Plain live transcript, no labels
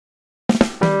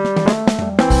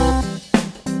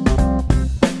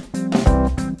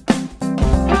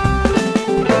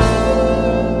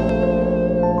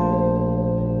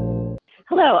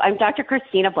Hello, I'm Dr.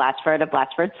 Christina Blatchford of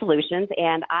Blatchford Solutions,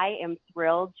 and I am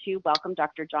thrilled to welcome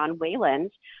Dr. John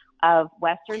Wayland of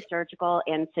Western Surgical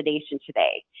and Sedation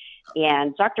today.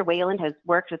 And Dr. Wayland has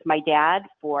worked with my dad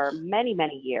for many,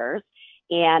 many years,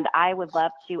 and I would love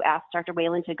to ask Dr.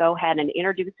 Wayland to go ahead and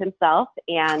introduce himself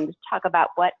and talk about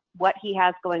what he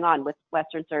has going on with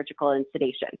Western Surgical and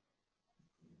Sedation.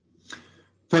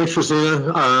 Thanks,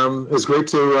 Christina. It's great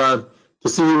to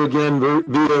see you again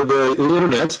via the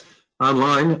internet,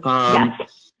 online.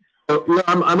 Yes. So, yeah,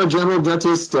 I'm a general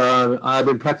dentist. I've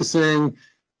been practicing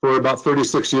for about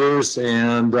 36 years,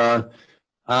 and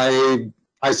I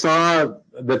saw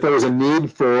that there was a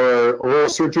need for oral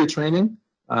surgery training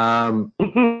for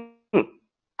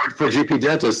GP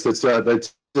dentists.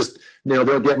 That's just, you know,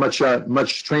 don't get much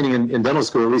training in dental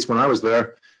school, at least when I was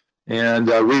there. And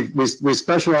we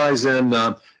specialize in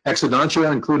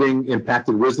exodontia, including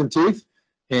impacted wisdom teeth,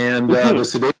 and the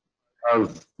sedation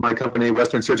of my company,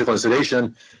 Western Surgical and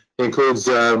Sedation, includes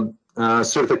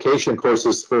certification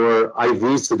courses for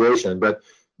IV sedation. But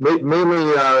mainly,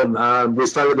 we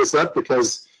started this up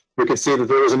because we could see that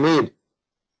there was a need.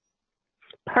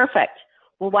 Perfect.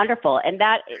 Well, wonderful. And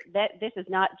that this is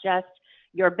not just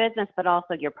your business, but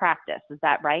also your practice. Is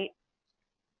that right?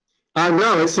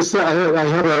 No, it's just I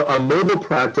have a mobile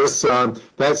practice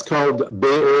that's called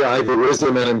Bay Area IV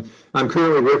Wisdom, and I'm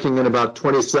currently working in about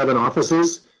 27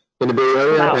 offices in the Bay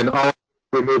Area, wow. and all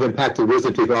remove impacted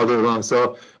wisdom teeth all day long.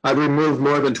 So I've removed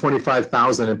more than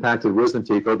 25,000 impacted wisdom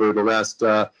teeth over the last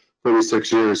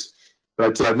 36 years.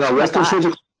 But no, Western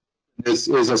Surgical is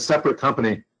a separate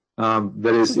company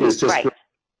that is just right.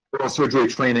 oral surgery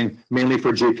training, mainly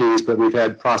for GPs, but we've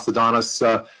had prosthodontists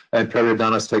and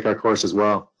periodontists take our course as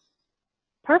well.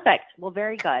 Perfect. Well,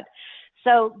 very good.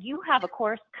 So you have a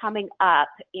course coming up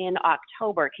in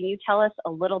October. Can you tell us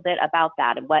a little bit about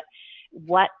that and what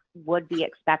would be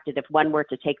expected if one were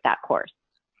to take that course?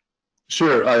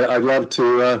 Sure. I'd love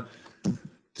to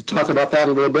talk about that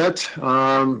a little bit.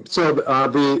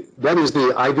 That is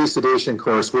the IV sedation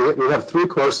course. We have 3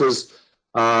 courses.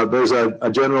 There's a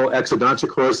general exodontia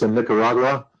course in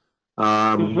Nicaragua.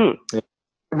 One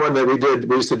that we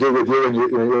used to do with you and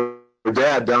your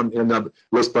dad down in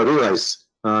Los Barriles,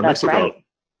 Mexico. Right.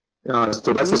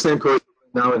 So that's the same course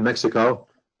now in Mexico.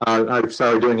 I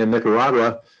started doing in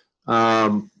Nicaragua.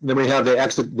 Then we have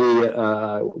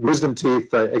the wisdom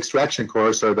teeth extraction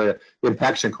course, or the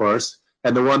impaction course,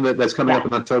 and the one that's coming up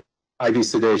in October, IV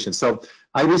sedation. So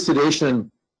IV sedation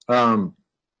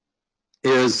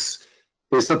is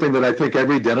something that I think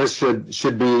every dentist should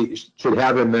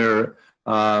have in their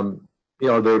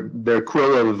their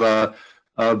quill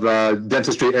of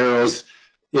dentistry arrows.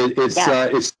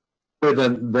 It's better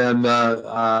than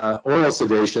oral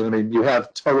sedation. I mean, you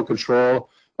have total control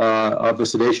of the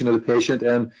sedation of the patient,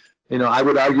 and I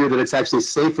would argue that it's actually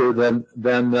safer than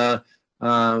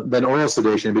oral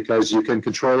sedation, because you can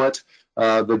control it,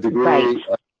 the degree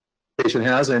the patient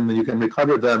has, and you can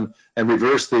recover them and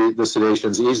reverse the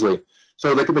sedations easily.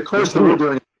 So the course that we're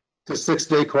doing is a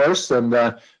 6-day course, and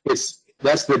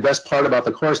that's the best part about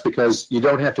the course, because you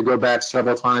don't have to go back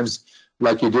several times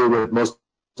like you do with most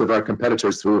of our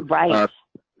competitors through back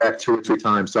 2 or 3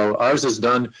 times. So ours is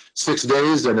done 6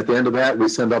 days, and at the end of that, we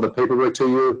send all the paperwork to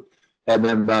you, and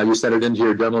then you send it into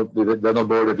your dental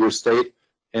board of your state,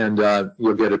 and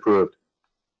you'll get approved.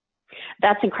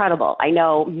 That's incredible. I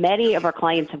know many of our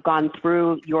clients have gone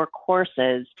through your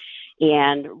courses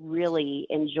and really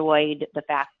enjoyed the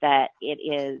fact that it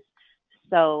is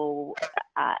so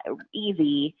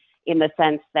easy, in the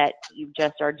sense that you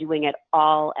just are doing it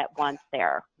all at once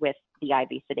there with the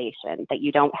IV sedation, that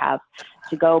you don't have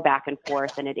to go back and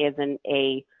forth, and it isn't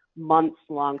a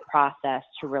months-long process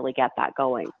to really get that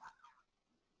going.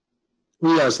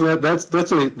 Yeah, so that's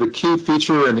the key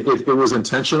feature, and it was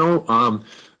intentional.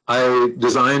 I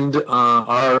designed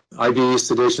our IV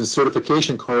sedation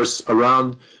certification course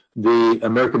around the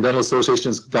American Dental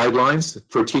Association's guidelines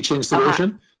for teaching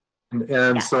sedation,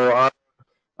 and so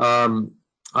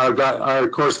our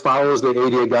course follows the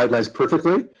ADA guidelines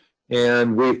perfectly.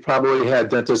 And we've probably had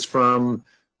dentists from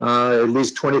at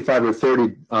least 25 or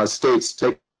 30 states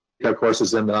take our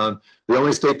courses. And the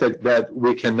only state that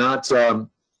we cannot, that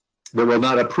will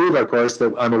not approve our course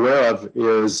that I'm aware of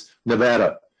is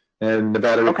Nevada. And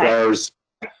Nevada requires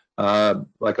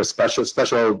like a special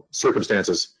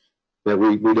circumstances that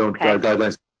we don't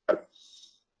guidelines.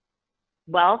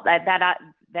 Well,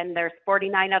 then there's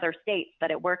 49 other states that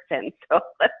it works in, so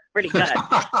that's pretty good.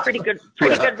 pretty good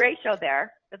ratio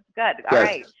there. That's good. All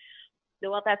right. So,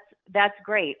 well, that's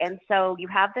great. And so you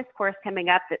have this course coming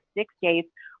up at 6 days.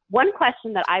 One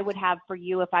question that I would have for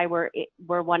you, if I were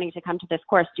wanting to come to this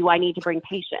course, do I need to bring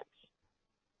patients?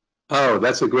 Oh,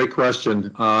 that's a great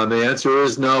question. The answer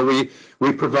is no. We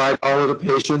provide all of the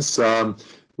patients.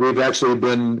 We've actually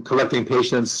been collecting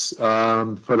patients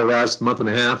for the last month and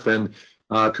a half, and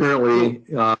currently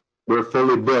we're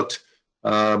fully booked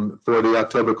for the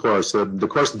October course. So the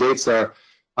course dates are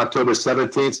October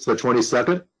 17th to the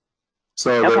 22nd.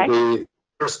 So Okay.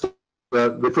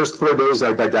 the first 4 days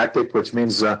are didactic, which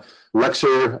means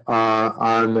lecture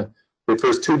on the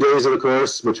first 2 days of the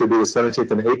course, which would be the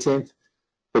 17th and 18th.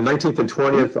 The 19th and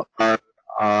 20th are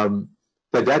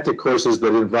didactic courses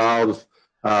that involve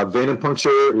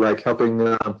venipuncture, like helping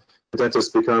the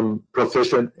dentist become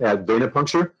proficient at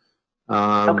venipuncture.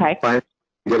 Okay.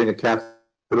 Getting a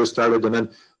catheter started, and then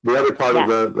the other part of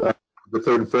the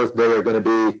third and fourth day are going to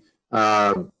be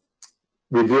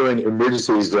reviewing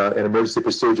emergencies and emergency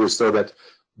procedures, so that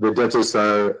the dentists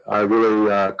are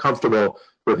really comfortable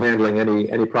with handling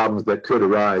any problems that could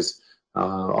arise,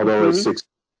 although it's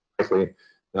likely.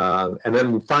 And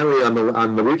then finally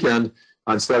on the weekend,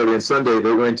 on Saturday and Sunday,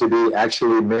 they're going to be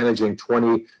actually managing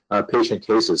 20 patient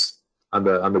cases on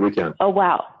the weekend. Oh,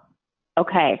 wow.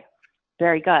 Okay.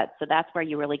 Very good. So that's where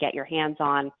you really get your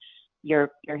hands-on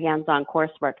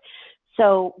coursework.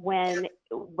 So when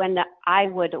I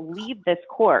would leave this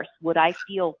course, would I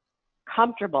feel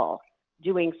comfortable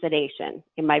doing sedation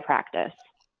in my practice?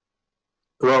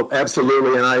 Well,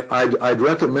 absolutely, and I'd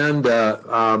recommend.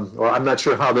 Or I'm not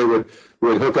sure how they would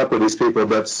hook up with these people,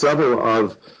 but several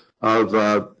of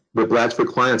the Blatchford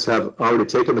clients have already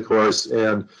taken the course,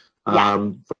 and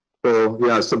some of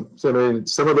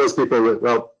those people.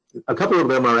 Well, a couple of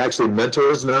them are actually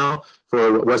mentors now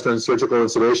for Western Surgical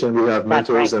and Sedation. We have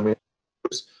mentors, and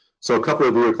so a couple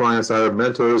of your clients are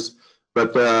mentors,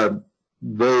 but I'm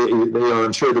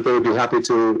sure that they would be happy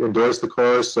to endorse the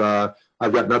course.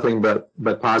 I've got nothing but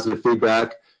positive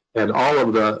feedback, and all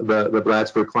of the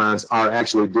Blatchford clients are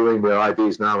actually doing their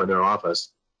IBs now in their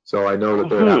office. So I know that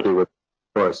they're happy with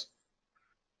the course.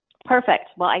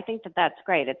 Perfect. Well, I think that that's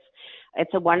great.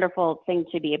 It's a wonderful thing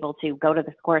to be able to go to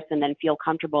this course and then feel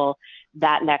comfortable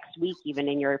that next week, even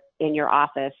in your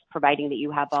office, providing that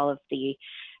you have all of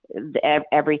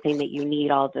everything that you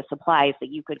need, all of the supplies, that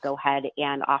you could go ahead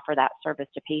and offer that service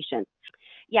to patients.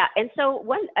 Yeah, and so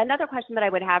another question that I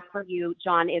would have for you,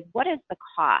 John, is what is the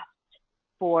cost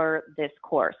for this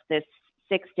course, this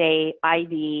 6-day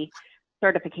IB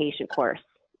certification course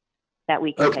that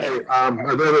we can take?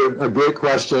 A great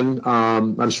question.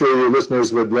 I'm sure your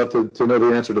listeners would love to know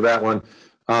the answer to that one.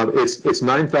 It's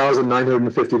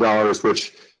 $9,950,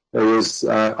 which is,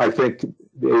 I think,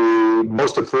 the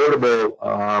most affordable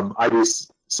IB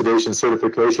sedation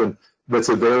certification that's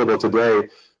available today.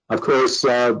 Of course,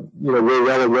 we're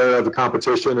well aware of the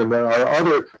competition, and there are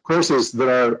other courses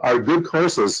that are good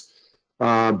courses,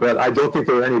 but I don't think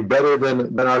they're any better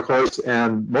than our course,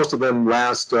 and most of them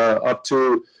last up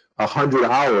to 100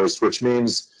 hours, which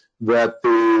means that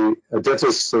the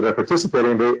dentists that are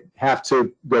participating, they have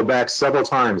to go back several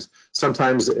times,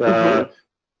 sometimes as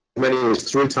many as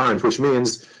 3 times, which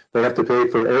means they have to pay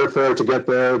for airfare to get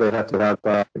there. They have to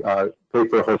pay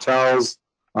for hotels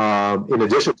in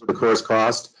addition to the course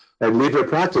cost, and leave their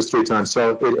practice 3 times.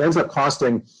 So it ends up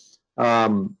costing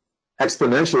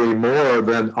exponentially more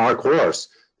than our course,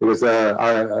 because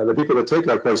the people that take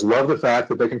our course love the fact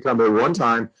that they can come there one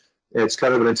time. It's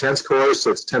kind of an intense course.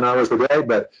 It's 10 hours a day,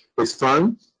 but it's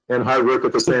fun and hard work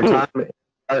at the same time.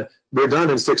 They're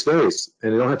done in 6 days,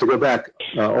 and you don't have to go back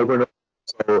over and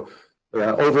over. So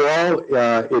overall,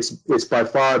 it's by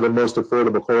far the most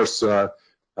affordable course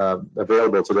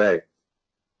available today.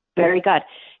 Very good.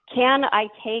 Can I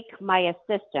take my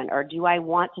assistant, or do I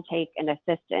want to take an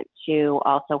assistant to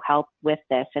also help with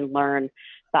this and learn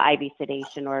the IB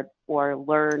sedation, or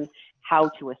learn how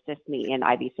to assist me in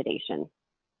IB sedation?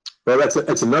 Well,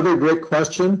 that's another great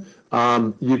question.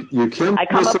 You can. I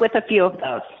come up with a few of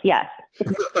those. Yes.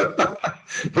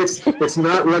 It's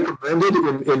not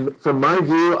recommended. From my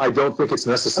view, I don't think it's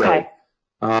necessary.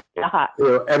 Okay.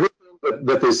 Everything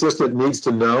that the assistant needs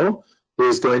to know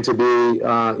is going to be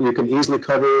you can easily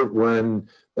cover when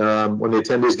the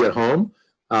attendees get home.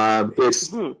 It's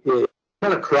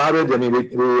kind of crowded. I mean,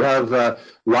 we have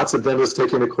lots of dentists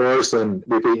taking the course, and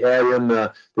if we add in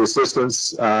the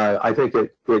assistants, I think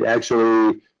it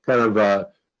actually kind of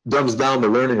dumbs down the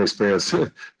learning experience,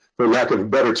 for lack of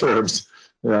better terms.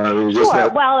 Sure.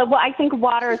 Well, I think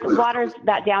waters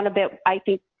that down a bit. I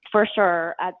think for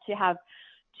sure to have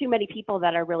too many people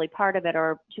that are really part of it,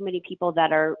 or too many people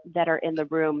that are in the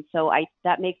room. So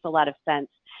that makes a lot of sense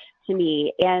to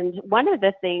me. And one of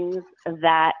the things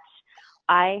that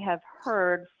I have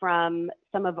heard from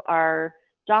some of our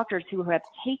doctors who have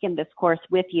taken this course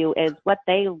with you is what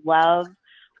they love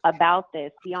about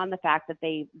this, beyond the fact that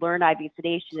they learn IV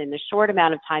sedation in a short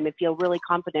amount of time and feel really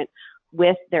confident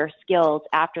with their skills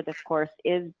after this course,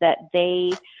 is that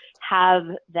they have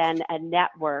then a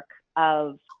network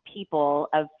of people,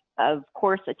 of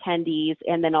course attendees,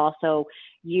 and then also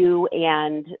you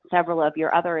and several of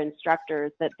your other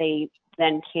instructors that they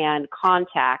then can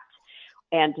contact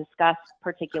and discuss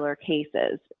particular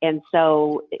cases. And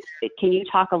so can you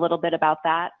talk a little bit about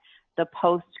that, the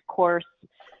post-course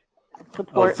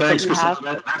support thanks, that you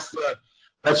have?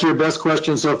 That's your best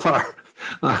question so far.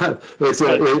 Thanks.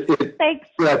 Yeah,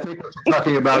 I think what you're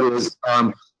talking about is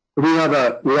we have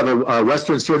a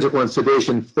Western Surgical and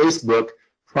Sedation Facebook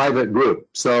private group.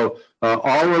 So all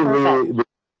of the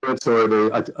or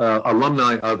the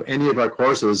alumni of any of our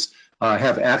courses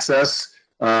have access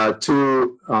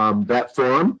to that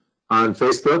forum on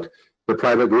Facebook, the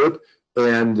private group,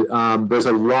 and there's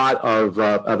a lot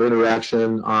of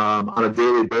interaction on a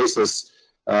daily basis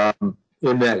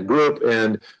in that group,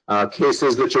 and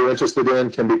cases that you're interested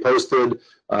in can be posted.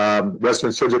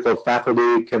 Western Surgical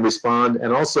faculty can respond,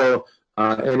 and also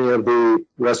any of the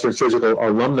Western Surgical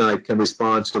alumni can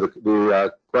respond to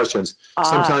the questions.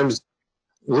 Sometimes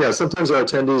our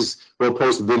attendees will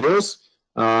post videos,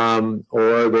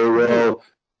 or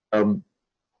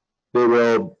they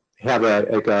will have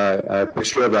a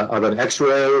picture of an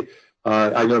X-ray.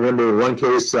 I remember in one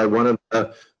case, one of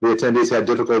the attendees had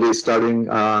difficulty starting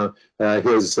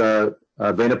his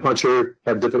venipuncture,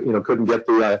 couldn't get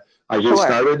the IV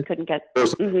started. Couldn't get.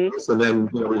 And then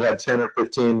we had 10 or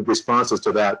 15 responses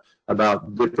to that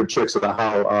about different tricks about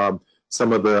how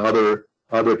some of the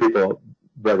other people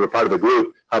that were part of the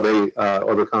group, how they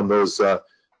overcome those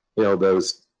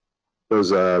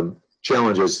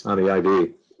challenges on the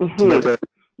IV.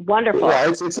 Wonderful. Yeah,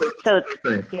 it's a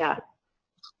thing. Yeah.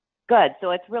 Good.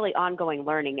 So it's really ongoing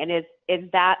learning. And is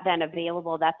that then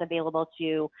available? That's available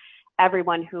to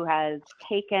everyone who has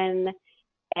taken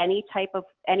any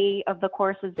of the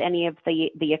courses, any of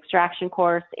the extraction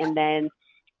course, and then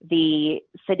the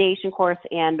sedation course,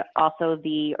 and also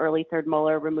the early third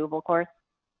molar removal course?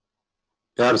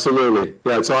 Absolutely.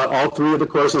 Yeah, it's all three of the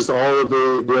courses, all of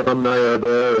the alumni are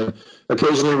there. And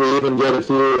occasionally we even get a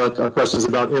few questions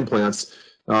about implants.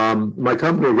 My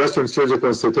company, Western Surgical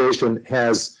Institution,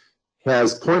 has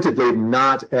pointedly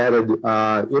not added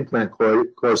implant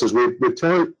courses. We've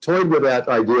toyed with that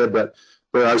idea, but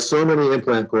there are so many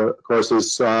implant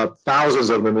courses, thousands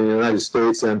of them in the United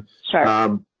States, and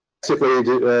basically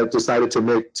decided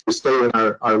to stay in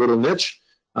our little niche,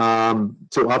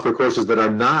 to offer courses that are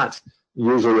not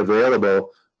usually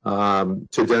available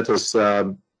to dentists,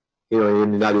 in the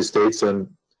United States, and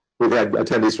we've had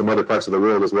attendees from other parts of the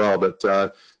world as well. But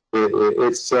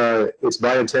it's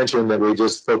my intention that we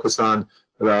just focus on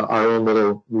our own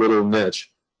little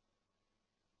niche.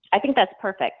 I think that's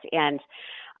perfect, and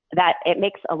that it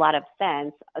makes a lot of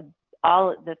sense.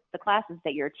 All the classes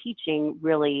that you're teaching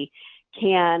really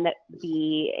can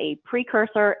be a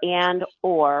precursor and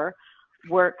or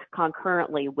work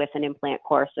concurrently with an implant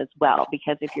course as well,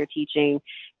 because if you're teaching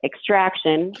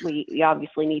extraction, we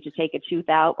obviously need to take a tooth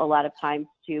out a lot of times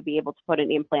to be able to put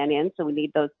an implant in, so we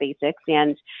need those basics.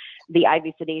 And the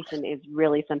IV sedation is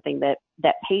really something that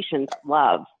patients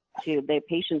love. The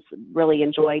patients really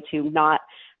enjoy to not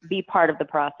be part of the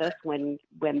process when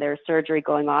there's surgery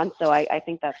going on. So I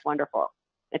think that's wonderful.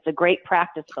 It's a great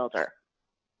practice builder.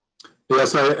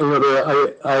 Yes,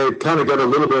 I kind of got a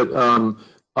little bit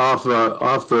off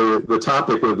the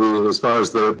topic of as far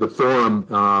as the forum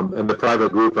and the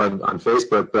private group on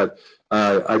Facebook, but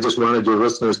I just wanted your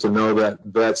listeners to know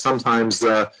that sometimes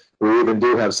we even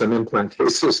do have some implant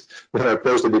cases that are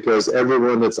posted, because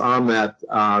everyone that's on that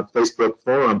Facebook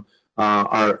forum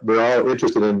they're all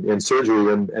interested in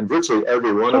surgery, and virtually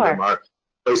every one of them are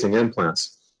placing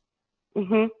implants.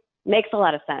 Makes a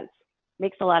lot of sense.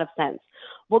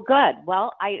 Well, good.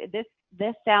 Well,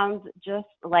 this sounds just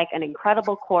like an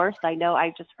incredible course. I know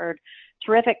I just heard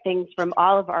terrific things from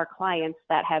all of our clients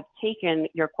that have taken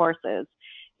your courses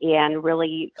and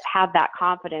really have that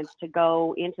confidence to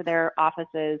go into their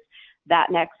offices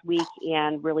that next week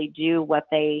and really do what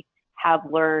they have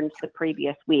learned the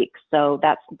previous week. So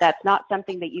that's not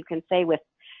something that you can say with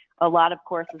a lot of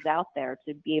courses out there,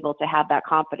 to be able to have that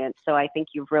confidence. So I think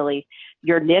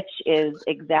your niche is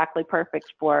exactly perfect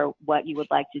for what you would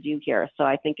like to do here. So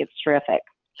I think it's terrific.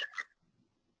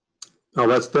 Oh,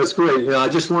 that's great. Yeah, I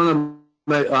just want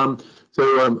to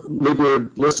leave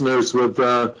your listeners with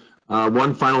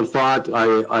one final thought.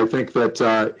 I think that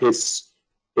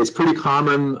it's pretty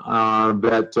common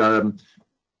that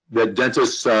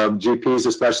dentists, GPs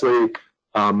especially,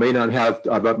 may not have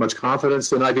that much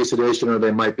confidence in IV sedation, or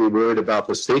they might be worried about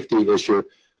the safety issue.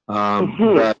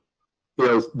 But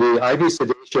the IV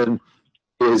sedation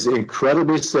is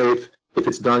incredibly safe if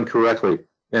it's done correctly,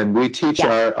 and we teach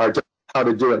our dentists how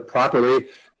to do it properly,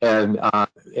 and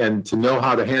to know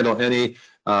how to handle any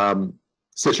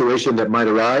situation that might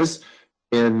arise.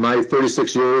 In my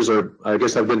 36 years, or I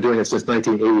guess I've been doing it since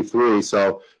 1983,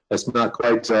 so it's not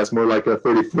quite, it's more like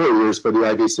 34 years for the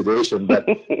IV sedation. But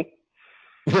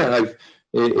yeah,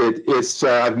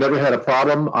 I've never had a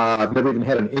problem. I've never even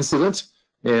had an incident,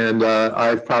 and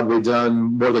I've probably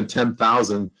done more than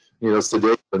 10,000,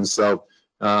 sedations. So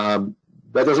that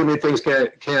doesn't mean things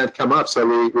can't come up.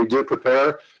 So we do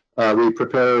prepare. We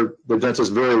prepare the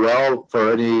dentist very well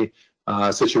for any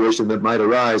situation that might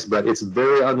arise, but it's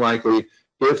very unlikely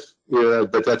if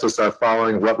the dentists are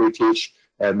following what we teach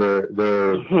and they're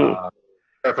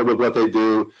careful with what they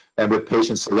do and with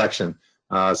patient selection.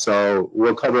 So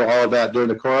we'll cover all of that during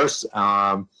the course,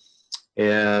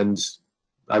 and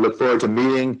I look forward to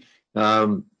meeting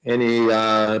any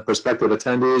prospective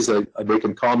attendees. They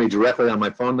can call me directly on my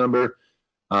phone number,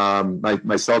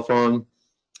 my cell phone,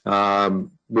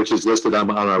 which is listed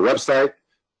on our website.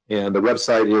 And the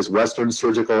website is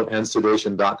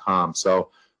westernsurgicalandsedation.com. So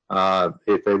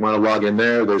if they want to log in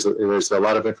there, there's a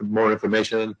lot of more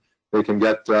information they can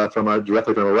get directly from our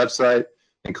website,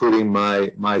 including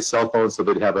my cell phone, so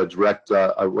they'd have a direct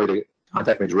a way to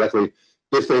contact me directly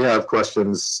if they have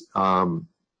questions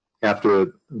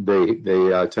after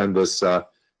they attend this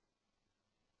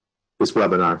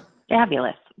webinar.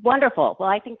 Fabulous. Wonderful. Well,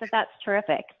 I think that's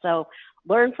terrific. So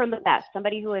learn from the best.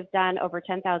 Somebody who has done over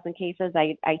 10,000 cases,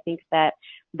 I think that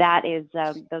is,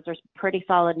 those are pretty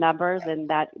solid numbers, and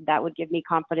that would give me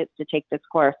confidence to take this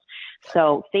course.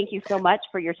 So thank you so much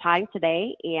for your time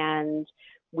today, and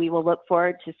we will look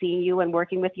forward to seeing you and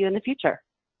working with you in the future.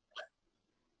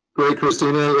 Great,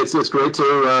 Christina. It's great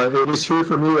to at least hear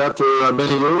from you after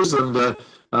many years, and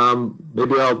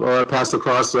maybe I'll pass the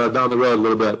class down the road a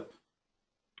little bit.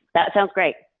 That sounds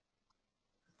great.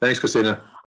 Thanks, Christina.